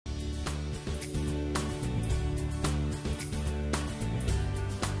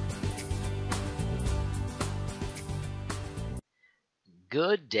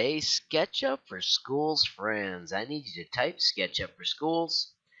Good day, Sketchup for Schools friends. I need you to type Sketchup for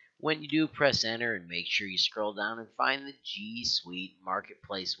Schools. When you do, press enter and make sure you scroll down and find the G Suite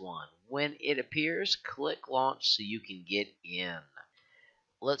Marketplace one. When it appears, click launch so you can get in.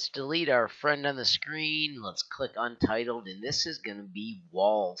 Let's delete our friend on the screen. Let's click Untitled, and this is going to be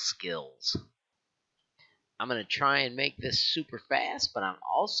Wall Skills. I'm going to try and make this super fast, but I'm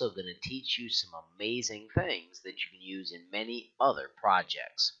also going to teach you some amazing things that you can use in many other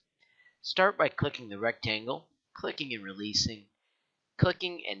projects. Start by clicking the rectangle, clicking and releasing,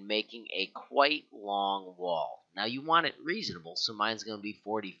 clicking and making a quite long wall. Now you want it reasonable, so mine's going to be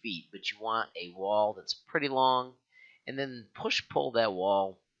 40 feet, but you want a wall that's pretty long, and then push-pull that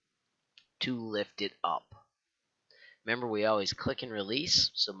wall to lift it up. Remember, we always click and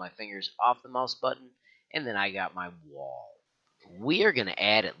release, so my finger's off the mouse button, and then I got my wall. We are going to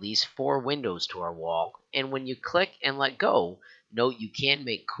add at least 4 windows to our wall, and when you click and let go, note you can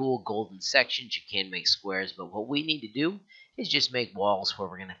make cool golden sections, you can make squares, but what we need to do is just make walls where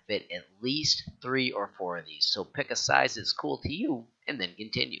we're going to fit at least 3 or 4 of these. So pick a size that's cool to you, and then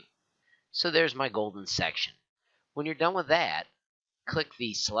continue. So there's my golden section. When you're done with that, click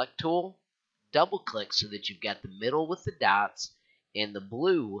the Select tool, double click so that you've got the middle with the dots and the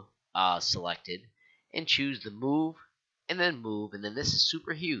blue selected, and choose the move, and then this is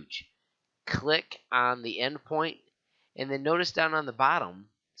super huge. Click on the end point, and then notice down on the bottom,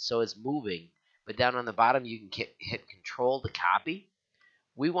 so it's moving, but down on the bottom you can hit Control to copy.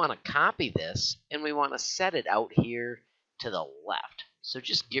 We want to copy this, and we want to set it out here to the left. So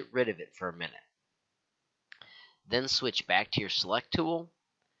just get rid of it for a minute. Then switch back to your Select tool,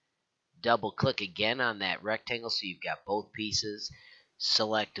 double click again on that rectangle so you've got both pieces,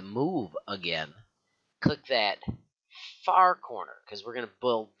 select Move again, click that far corner because we're going to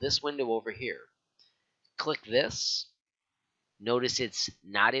build this window over here. Click this. Notice it's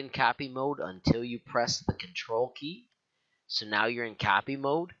not in copy mode until you press the Control key. So now you're in copy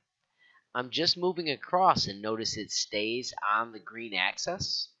mode. I'm just moving across and notice it stays on the green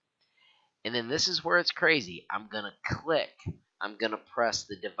axis. And then this is where it's crazy. I'm going to click. I'm going to press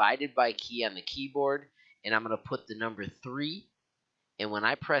the divided by key on the keyboard, and I'm going to put the number 3. And when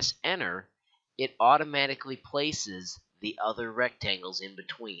I press enter, it automatically places the other rectangles in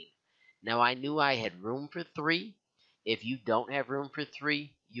between. Now I knew I had room for 3. If you don't have room for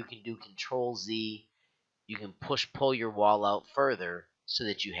 3, you can do Control Z. You can push-pull your wall out further so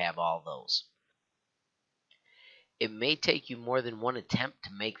that you have all those. It may take you more than one attempt to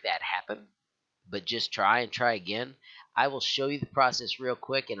make that happen, but just try and try again. I will show you the process real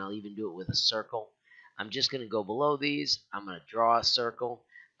quick, and I'll even do it with a circle. I'm just going to go below these. I'm going to draw a circle.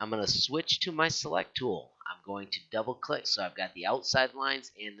 I'm going to switch to my Select tool. I'm going to double click so I've got the outside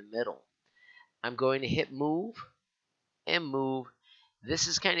lines and the middle. I'm going to hit Move and Move. This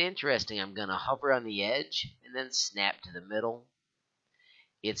is kind of interesting. I'm going to hover on the edge and then snap to the middle.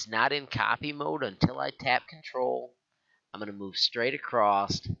 It's not in copy mode until I tap Control. I'm going to move straight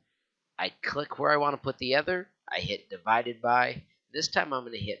across. I click where I want to put the other. I hit divided by. This time I'm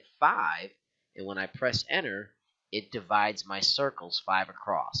going to hit 5, and when I press enter, it divides my circles 5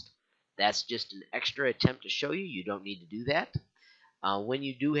 across. That's just an extra attempt to show you. You don't need to do that. When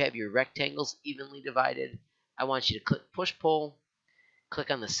you do have your rectangles evenly divided, I want you to click push-pull,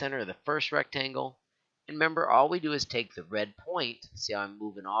 click on the center of the first rectangle, and remember, all we do is take the red point. See how I'm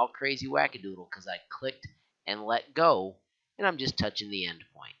moving all crazy wackadoodle because I clicked and let go, and I'm just touching the end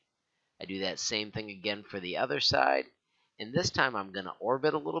point. I do that same thing again for the other side, and this time I'm going to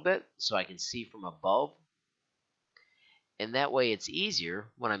orbit a little bit so I can see from above, and that way it's easier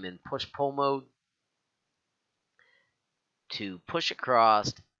when I'm in push-pull mode to push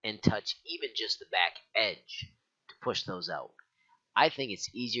across and touch even just the back edge to push those out. I think it's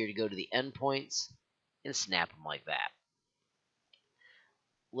easier to go to the endpoints and snap them like that.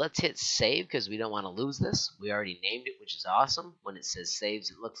 Let's hit save because we don't want to lose this. We already named it, which is awesome. When it says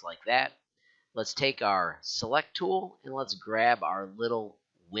saves, it looks like that. Let's take our Select tool and let's grab our little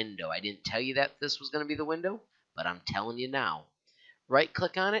window. I didn't tell you that this was going to be the window, but I'm telling you now. Right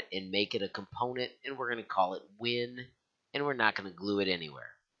click on it and make it a component, and we're going to call it Win, and we're not going to glue it anywhere.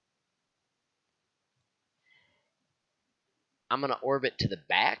 I'm going to orbit to the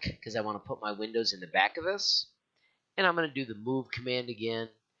back because I want to put my windows in the back of this, and I'm going to do the Move command again.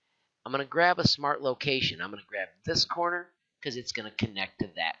 I'm going to grab a smart location. I'm going to grab this corner because it's going to connect to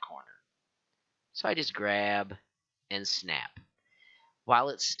that corner. So I just grab and snap. While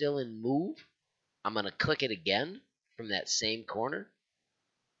it's still in Move, I'm going to click it again from that same corner.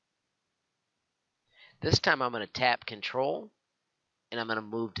 This time I'm going to tap Control, and I'm going to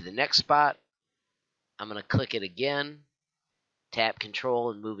move to the next spot. I'm going to click it again, Tap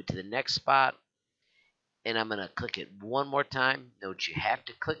Control and move it to the next spot. And I'm going to click it one more time. Note you have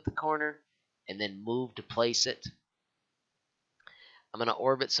to click the corner and then move to place it. I'm going to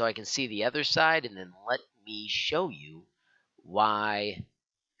orbit so I can see the other side, and then let me show you why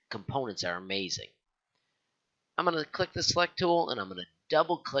components are amazing. I'm going to click the select tool, and I'm going to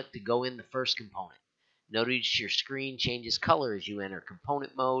double click to go in the first component. Notice your screen changes color as you enter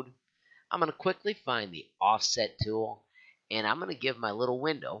component mode. I'm going to quickly find the offset tool, and I'm going to give my little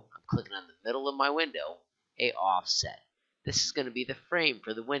window, I'm clicking on the middle of my window, a offset. This is going to be the frame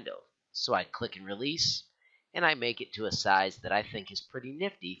for the window. So I click and release, and I make it to a size that I think is pretty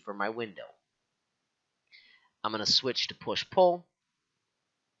nifty for my window. I'm going to switch to push-pull,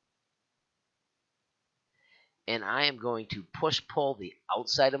 and I am going to push-pull the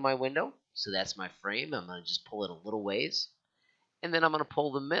outside of my window. So that's my frame. I'm going to just pull it a little ways, and then I'm going to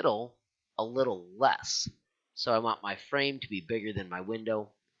pull the middle a little less. So I want my frame to be bigger than my window.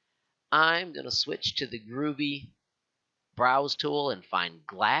 I'm going to switch to the groovy browse tool and find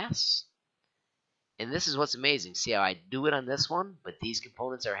glass. And this is what's amazing. See how I do it on this one, but these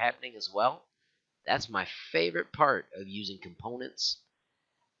components are happening as well? That's my favorite part of using components.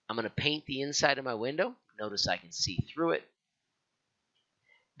 I'm going to paint the inside of my window. Notice I can see through it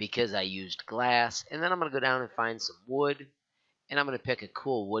because I used glass. And then I'm going to go down and find some wood. And I'm going to pick a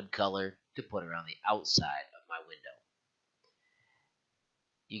cool wood color to put around the outside of my window.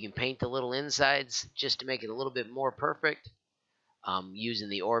 You can paint the little insides just to make it a little bit more perfect. I'm using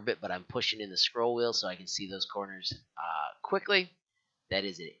the orbit, but I'm pushing in the scroll wheel so I can see those corners quickly. That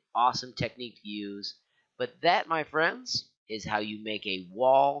is an awesome technique to use. But that, my friends, is how you make a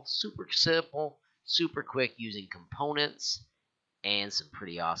wall super simple, super quick using components and some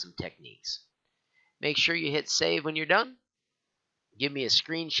pretty awesome techniques. Make sure you hit save when you're done. Give me a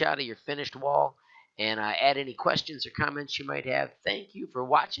screenshot of your finished wall, and add any questions or comments you might have. Thank you for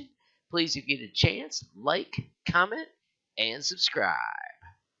watching. Please, if you get a chance, like, comment, and subscribe.